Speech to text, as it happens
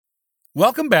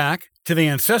Welcome back to the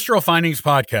Ancestral Findings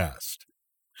Podcast.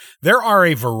 There are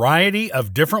a variety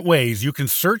of different ways you can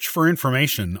search for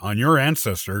information on your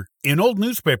ancestor in old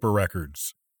newspaper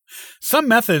records. Some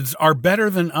methods are better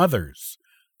than others.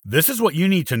 This is what you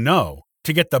need to know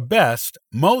to get the best,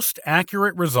 most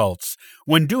accurate results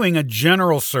when doing a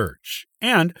general search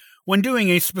and when doing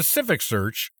a specific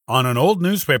search on an old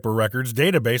newspaper records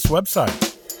database website.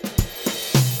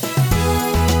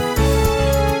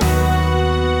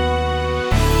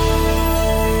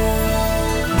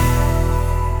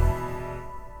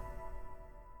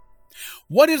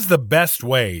 What is the best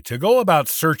way to go about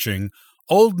searching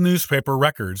old newspaper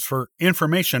records for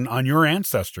information on your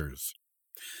ancestors?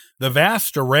 The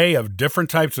vast array of different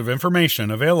types of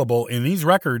information available in these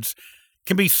records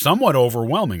can be somewhat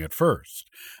overwhelming at first,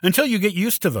 until you get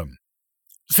used to them.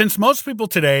 Since most people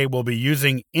today will be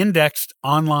using indexed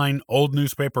online old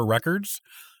newspaper records,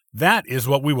 that is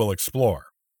what we will explore.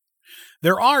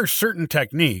 There are certain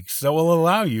techniques that will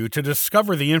allow you to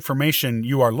discover the information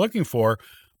you are looking for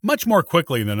much more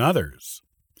quickly than others.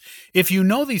 If you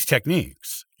know these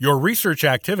techniques, your research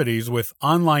activities with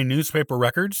online newspaper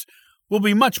records will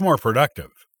be much more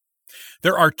productive.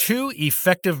 There are two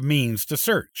effective means to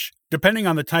search, depending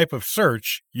on the type of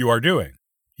search you are doing.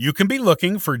 You can be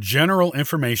looking for general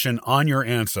information on your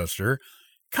ancestor,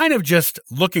 kind of just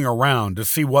looking around to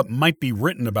see what might be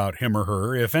written about him or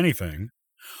her, if anything.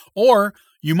 Or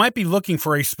you might be looking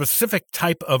for a specific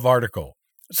type of article,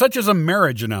 such as a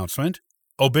marriage announcement,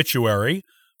 obituary,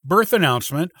 birth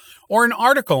announcement, or an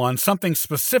article on something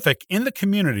specific in the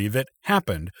community that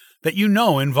happened that you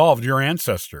know involved your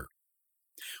ancestor.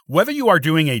 Whether you are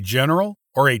doing a general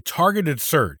or a targeted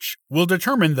search will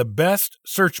determine the best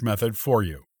search method for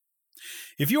you.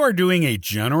 If you are doing a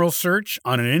general search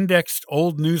on an indexed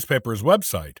old newspaper's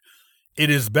website, it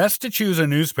is best to choose a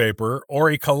newspaper or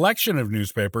a collection of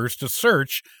newspapers to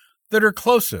search that are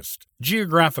closest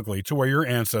geographically to where your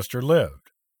ancestor lived.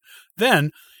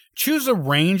 Then, choose a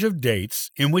range of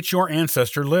dates in which your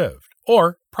ancestor lived,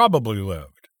 or probably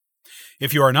lived.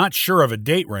 If you are not sure of a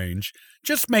date range,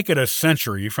 just make it a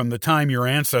century from the time your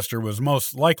ancestor was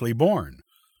most likely born.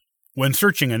 When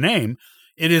searching a name,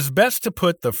 it is best to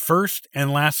put the first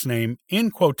and last name in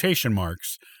quotation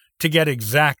marks to get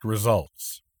exact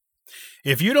results.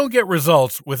 If you don't get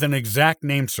results with an exact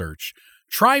name search,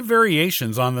 try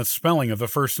variations on the spelling of the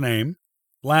first name,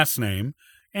 last name,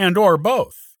 and/or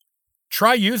both.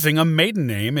 Try using a maiden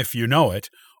name if you know it,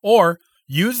 or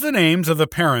use the names of the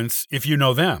parents if you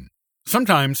know them.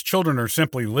 Sometimes children are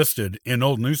simply listed in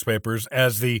old newspapers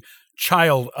as the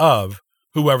child of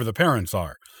whoever the parents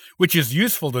are, which is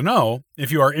useful to know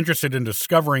if you are interested in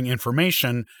discovering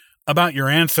information about your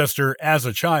ancestor as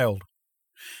a child.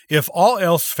 If all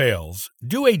else fails,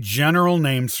 do a general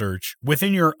name search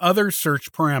within your other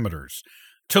search parameters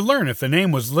to learn if the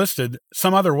name was listed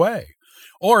some other way,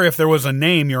 or if there was a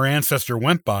name your ancestor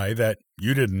went by that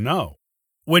you didn't know.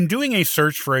 When doing a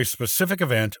search for a specific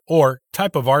event or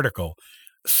type of article,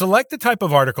 select the type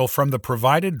of article from the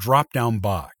provided drop-down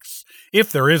box,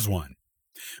 if there is one.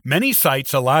 Many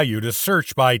sites allow you to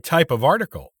search by type of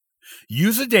article.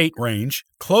 Use a date range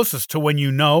closest to when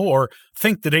you know or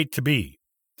think the date to be.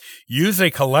 Use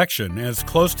a collection as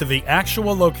close to the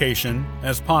actual location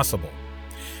as possible.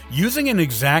 Using an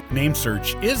exact name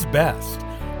search is best,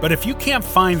 but if you can't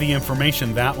find the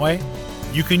information that way,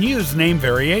 you can use name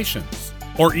variations,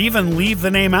 or even leave the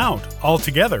name out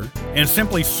altogether and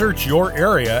simply search your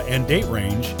area and date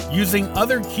range using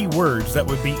other keywords that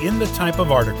would be in the type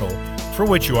of article for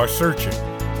which you are searching.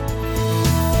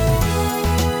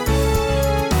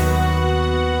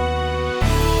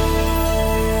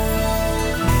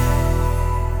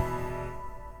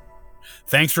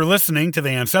 Thanks for listening to the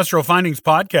Ancestral Findings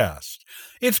Podcast.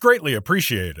 It's greatly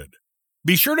appreciated.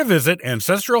 Be sure to visit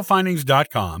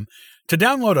ancestralfindings.com to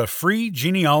download a free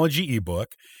genealogy ebook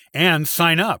and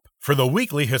sign up for the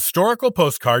weekly historical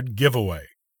postcard giveaway.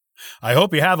 I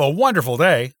hope you have a wonderful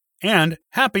day and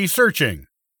happy searching!